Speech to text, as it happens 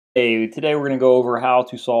Hey, today we're going to go over how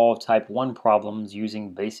to solve type 1 problems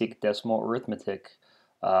using basic decimal arithmetic.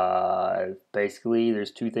 Basically,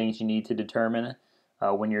 there's two things you need to determine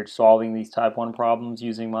when you're solving these type 1 problems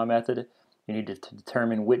using my method. You need to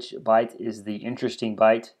determine which byte is the interesting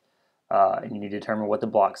byte, and you need to determine what the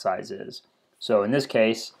block size is. So in this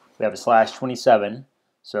case, we have a /27.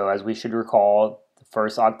 So as we should recall, the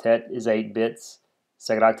first octet is 8 bits,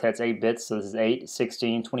 second octet is 8 bits, so this is 8,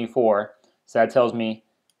 16, 24. So that tells me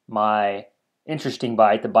my interesting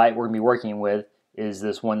byte, the byte we're going to be working with, is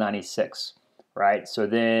this 196, right? So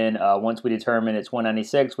then once we determine it's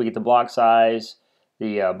 196, we get the block size.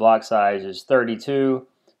 The block size is 32.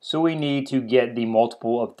 So we need to get the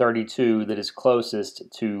multiple of 32 that is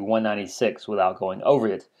closest to 196 without going over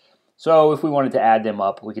it. So if we wanted to add them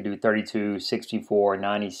up, we could do 32, 64,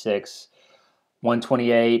 96,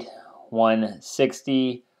 128,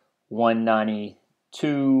 160,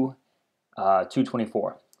 192,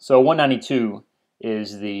 224. So 192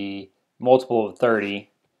 is the multiple of 30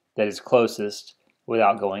 that is closest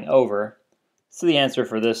without going over. So the answer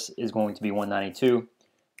for this is going to be 192.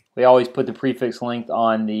 We always put the prefix length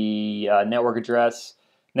on the network address.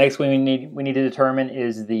 Next we need to determine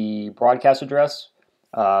is the broadcast address.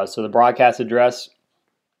 So the broadcast address,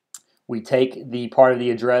 we take the part of the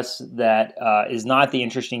address that is not the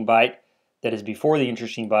interesting byte, that is before the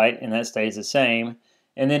interesting byte, and that stays the same.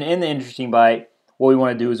 And then in the interesting byte, what we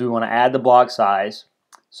want to do is we want to add the block size.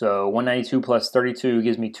 So 192 plus 32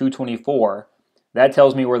 gives me 224. That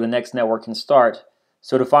tells me where the next network can start.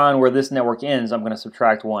 So to find where this network ends, I'm going to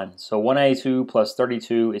subtract 1. So 192 plus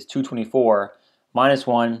 32 is 224, minus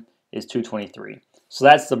 1 is 223. So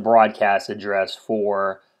that's the broadcast address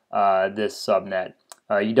for this subnet.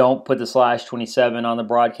 You don't put the /27 on the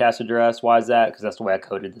broadcast address. Why is that? Because that's the way I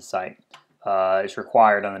coded the site. It's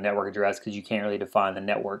required on the network address because you can't really define the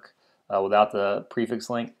network without the prefix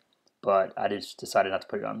link, but I just decided not to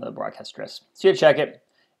put it on the broadcast address. So you check it,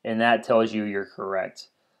 and that tells you you're correct.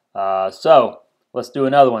 So let's do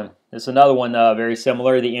another one. This is another one very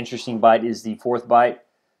similar. The interesting byte is the fourth byte.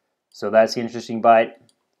 So that's the interesting byte.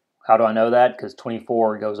 How do I know that? Because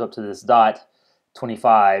 24 goes up to this dot.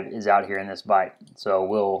 25 is out here in this byte.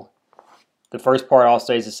 So the first part all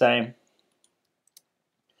stays the same.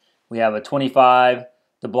 We have a 25.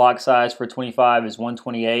 The block size for 25 is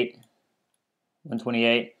 128.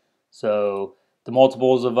 128. So the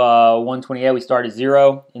multiples of 128, we start at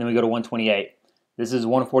 0, and then we go to 128. This is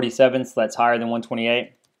 147, so that's higher than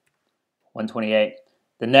 128. 128.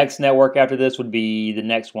 The next network after this would be the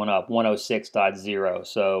next one up, 106.0.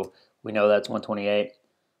 So we know that's 128.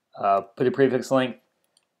 Put a prefix link.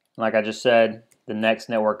 Like I just said, the next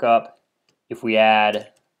network up, if we add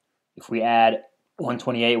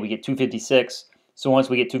 128, we get 256. So once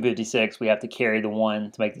we get 256, we have to carry the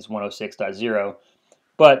 1 to make this 106.0.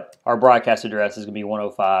 But our broadcast address is going to be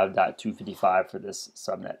 105.255 for this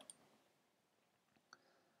subnet.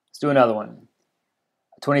 Let's do another one.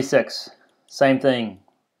 26. Same thing.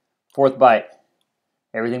 Fourth byte.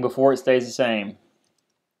 Everything before it stays the same.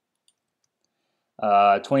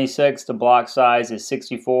 26, the block size is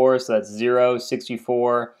 64, so that's 0,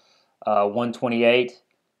 64, 128.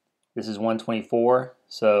 This is 124,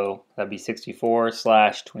 so that'd be 64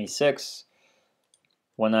 / 26.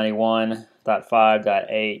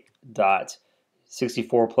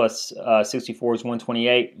 191.5.8.64 plus 64 is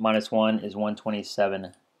 128, minus 1 is 127.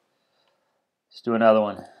 Let's do another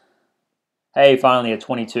one. Hey, finally a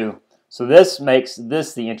 22. So this makes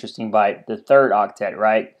this the interesting byte, the third octet,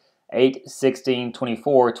 right? 8, 16,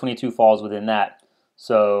 24, 22 falls within that.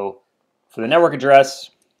 So for the network address,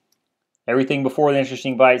 everything before the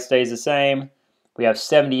interesting byte stays the same. We have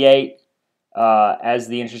 78 as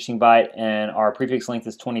the interesting byte, and our prefix length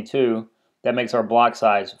is 22. That makes our block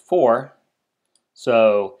size 4.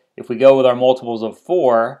 So if we go with our multiples of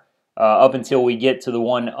 4 up until we get to the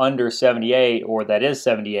one under 78, or that is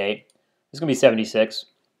 78, it's going to be 76.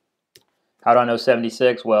 How do I know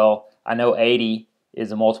 76? Well, I know 80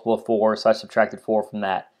 is a multiple of 4, so I subtracted 4 from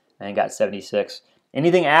that and got 76.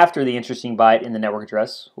 Anything after the interesting byte in the network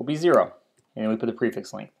address will be 0, and then we put the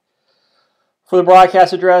prefix length. For the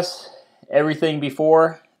broadcast address, everything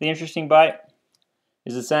before the interesting byte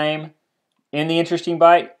is the same. In the interesting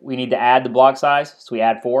byte, we need to add the block size, so we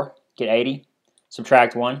add 4, get 80,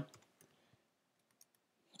 subtract 1.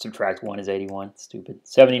 Subtract 1 is 81, stupid.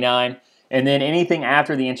 79, and then anything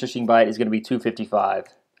after the interesting byte is going to be 255.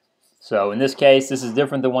 So in this case, this is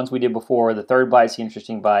different than ones we did before. The third byte is the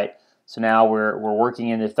interesting byte. So now we're working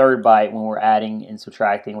in the third byte when we're adding and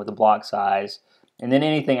subtracting with the block size. And then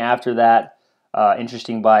anything after that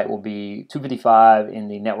interesting byte will be 255 in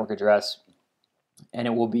the network address. and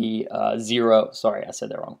it will be 0. Sorry, I said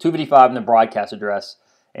that wrong. 255 in the broadcast address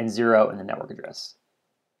and 0 in the network address.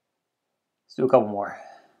 Let's do a couple more.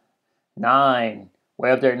 9.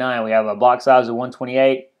 Way up there at 9, we have a block size of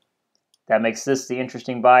 128. That makes this the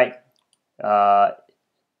interesting byte.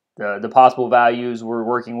 The possible values we're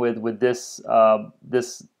working with this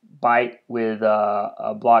this byte with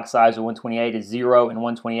a block size of 128 is 0 and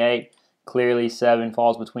 128. Clearly 7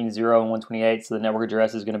 falls between 0 and 128, so the network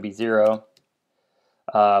address is going to be 0.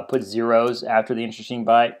 Put zeros after the interesting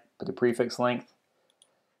byte, put the prefix length.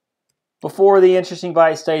 Before the interesting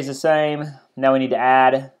byte stays the same, now we need to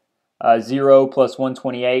add 0 plus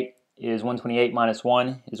 128 is 128 minus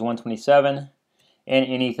 1 is 127, and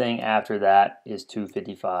anything after that is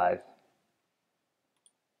 255.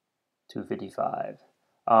 255.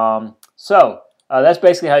 That's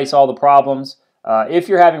basically how you solve the problems. If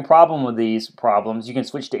you're having problem with these problems, you can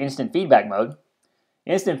switch to instant feedback mode.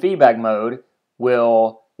 Instant feedback mode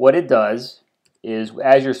will, what it does is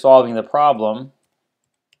as you're solving the problem,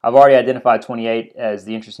 I've already identified 28 as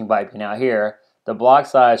the interesting byte now here. The block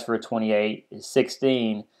size for 28 is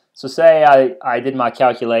 16. So say I did my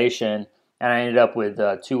calculation and I ended up with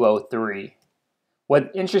 203.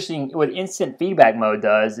 What instant feedback mode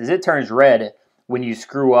does is it turns red when you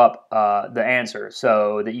screw up the answer,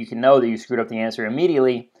 so that you can know that you screwed up the answer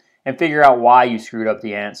immediately and figure out why you screwed up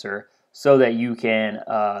the answer so that you can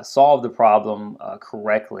solve the problem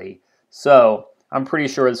correctly. So I'm pretty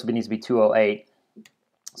sure this needs to be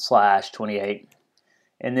 208/28.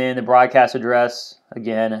 And then the broadcast address,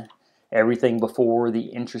 again, everything before the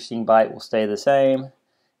interesting byte will stay the same.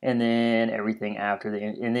 And then everything after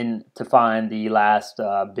and then to find the last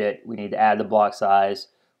bit, we need to add the block size,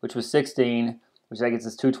 which was 16, which that gets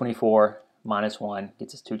us 224 minus 1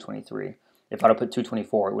 gets us 223. If I'd have put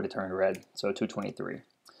 224, it would have turned red, so 223.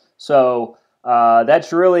 So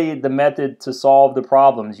that's really the method to solve the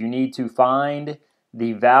problems. You need to find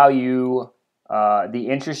the value,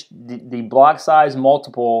 the block size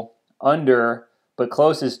multiple under, but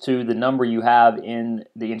closest to the number you have in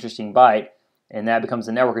the interesting byte, and that becomes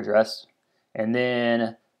the network address. And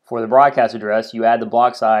then for the broadcast address, you add the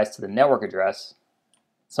block size to the network address.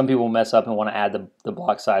 Some people mess up and want to add the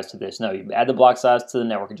block size to this. No, you add the block size to the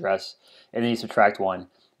network address, and then you subtract 1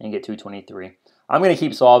 and get 223. I'm going to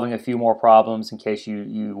keep solving a few more problems in case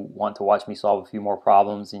you want to watch me solve a few more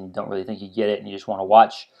problems and you don't really think you get it and you just want to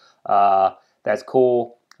watch. That's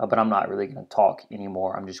cool, but I'm not really going to talk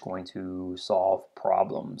anymore. I'm just going to solve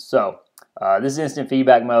problems. So this is instant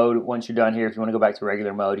feedback mode. Once you're done here, if you want to go back to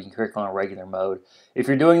regular mode, you can click on regular mode. If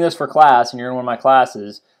you're doing this for class and you're in one of my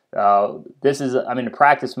classes, I'm in the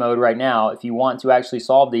practice mode right now. If you want to actually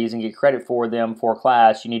solve these and get credit for them for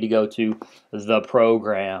class, you need to go to the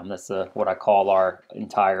program. That's what I call our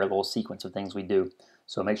entire little sequence of things we do.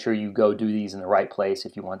 So make sure you go do these in the right place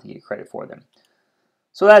if you want to get credit for them.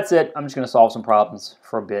 So that's it. I'm just going to solve some problems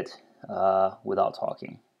for a bit without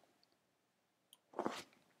talking.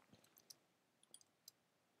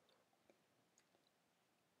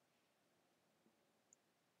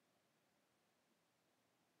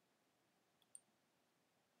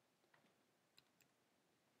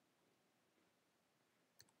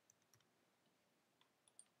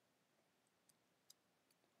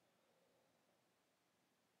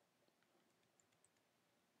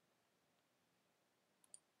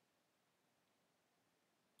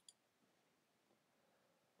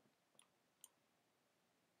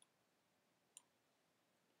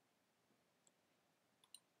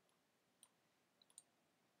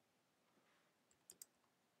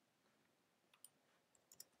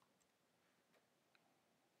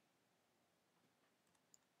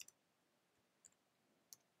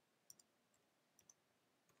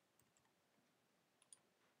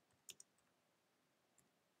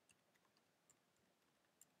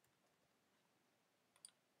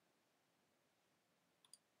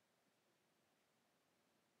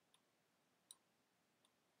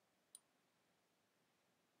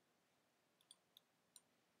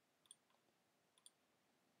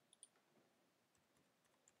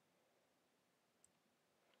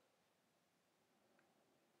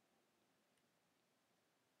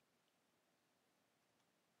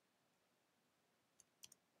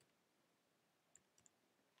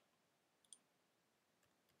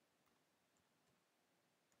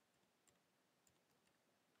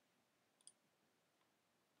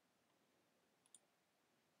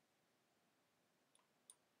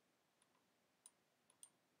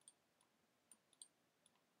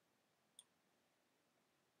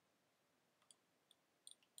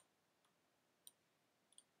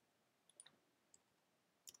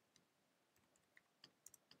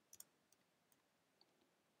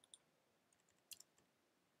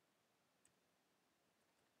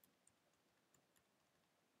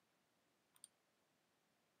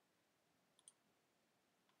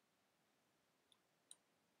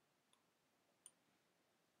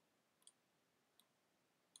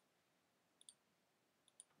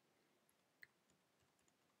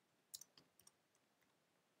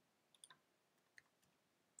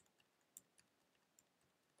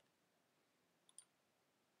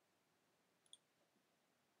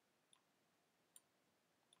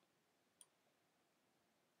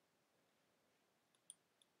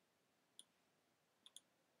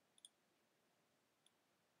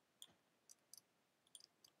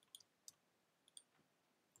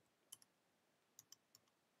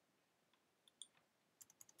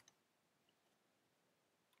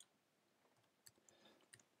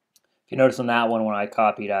 If you notice on that one, when I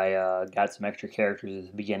copied, I got some extra characters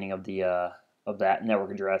at the beginning of that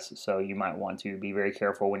network address, so you might want to be very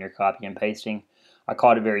careful when you're copying and pasting. I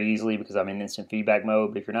caught it very easily because I'm in instant feedback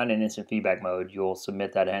mode, but if you're not in instant feedback mode, you'll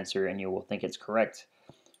submit that answer and you will think it's correct.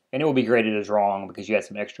 And it will be graded as wrong because you had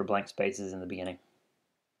some extra blank spaces in the beginning.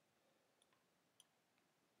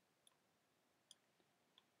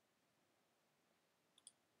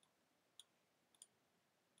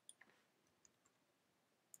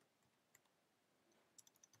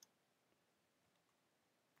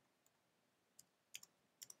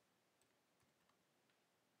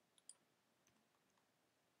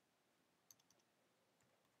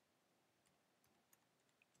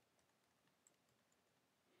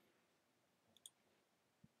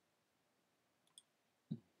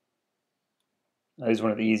 That is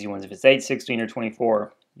one of the easy ones. If it's 8, 16, or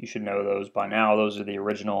 24, you should know those by now. Those are the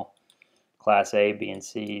original Class A, B, and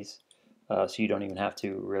C's. So you don't even have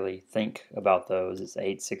to really think about those. It's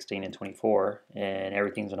 8, 16, and 24, and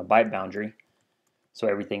everything's on a byte boundary. So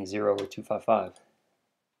everything's 0 or 255.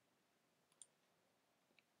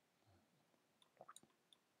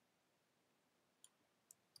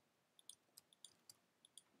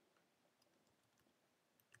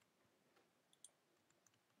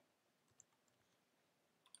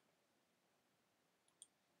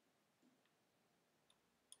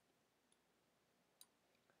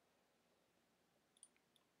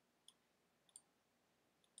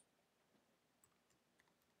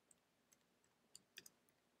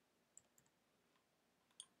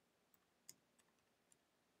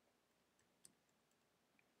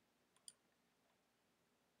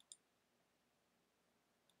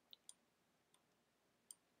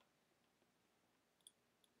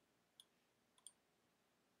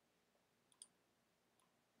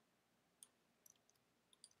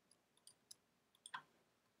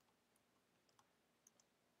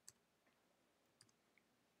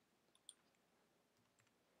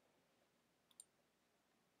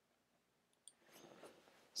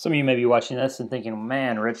 Some of you may be watching this and thinking,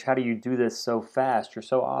 man, Rich, how do you do this so fast? You're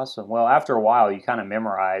so awesome. Well, after a while, you kind of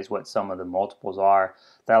memorize what some of the multiples are.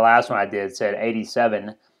 That last one I did said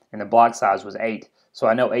 87, and the block size was 8. So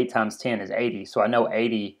I know 8 times 10 is 80. So I know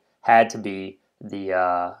 80 had to be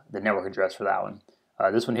the network address for that one.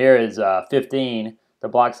 This one here is 15. The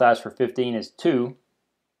block size for 15 is 2.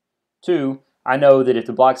 2. I know that if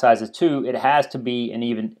the block size is 2, it has to be an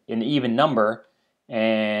even number,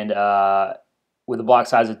 and with a block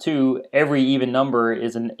size of 2, every even number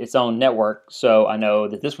is in its own network, so I know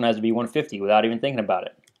that this one has to be 150 without even thinking about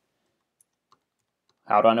it.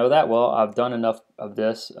 How do I know that? Well, I've done enough of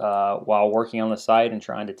this while working on the site and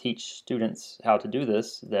trying to teach students how to do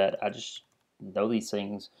this that I just know these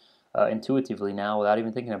things intuitively now without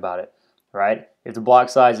even thinking about it, right? If the block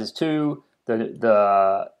size is 2,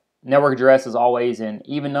 the network address is always an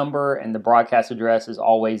even number, and the broadcast address is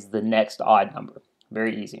always the next odd number.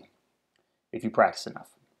 Very easy if you practice enough.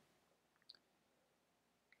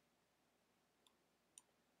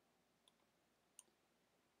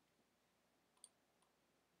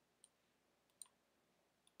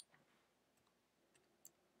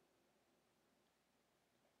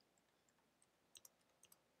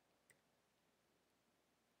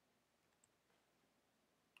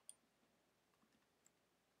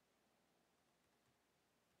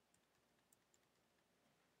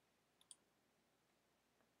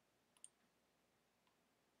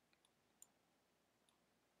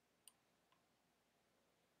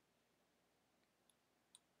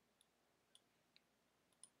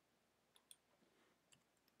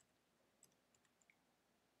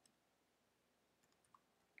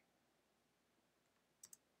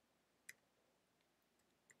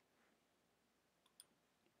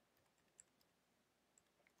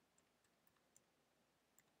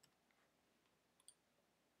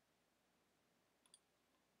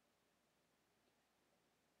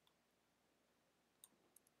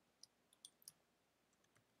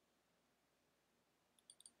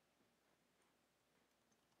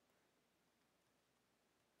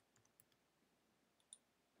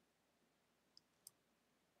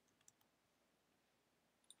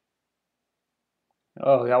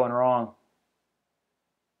 Oh, I got one wrong.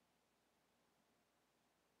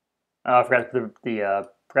 Oh, I forgot to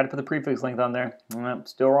put the prefix length on there.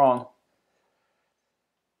 Still wrong.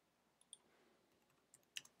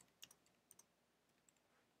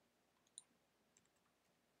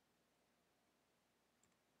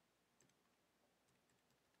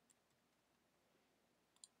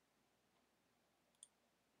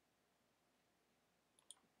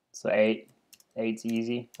 So 8. 8's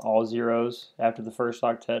easy. All zeros after the first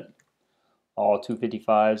octet. All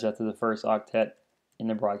 255s after the first octet in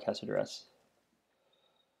the broadcast address.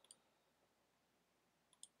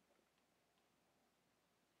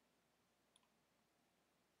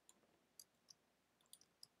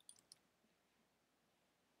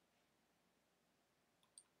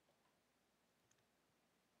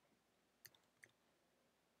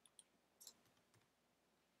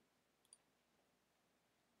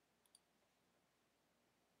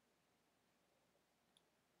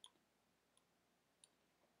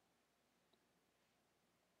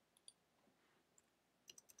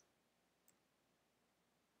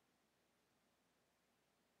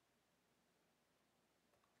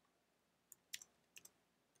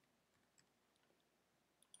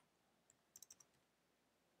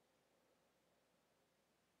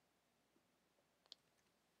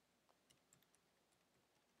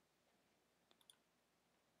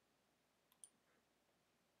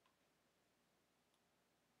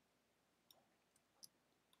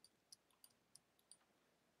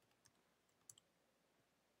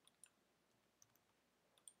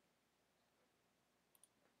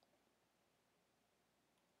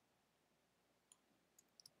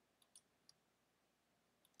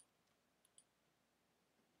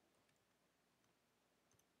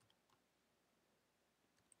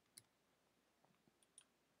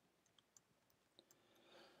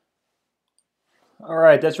 All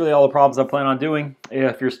right, that's really all the problems I plan on doing.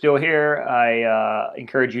 If you're still here, I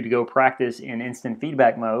encourage you to go practice in instant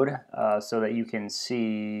feedback mode so that you can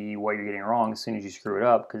see what you're getting wrong as soon as you screw it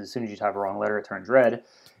up, because as soon as you type a wrong letter, it turns red.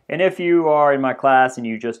 And if you are in my class and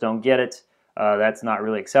you just don't get it, that's not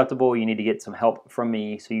really acceptable. You need to get some help from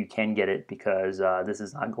me so you can get it, because this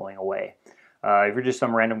is not going away. If you're just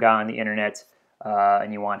some random guy on the internet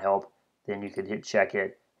and you want help, then you could hit check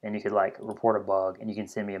it, and you could like report a bug, and you can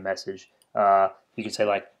send me a message. You can say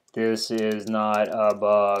like, this is not a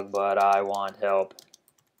bug, but I want help.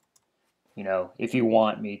 You know, if you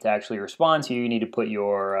want me to actually respond to you, you need to put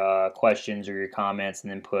your questions or your comments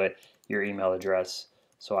and then put your email address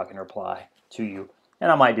so I can reply to you.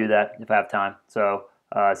 And I might do that if I have time. So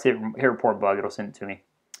hit report bug, it'll send it to me.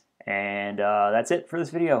 And that's it for this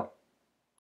video.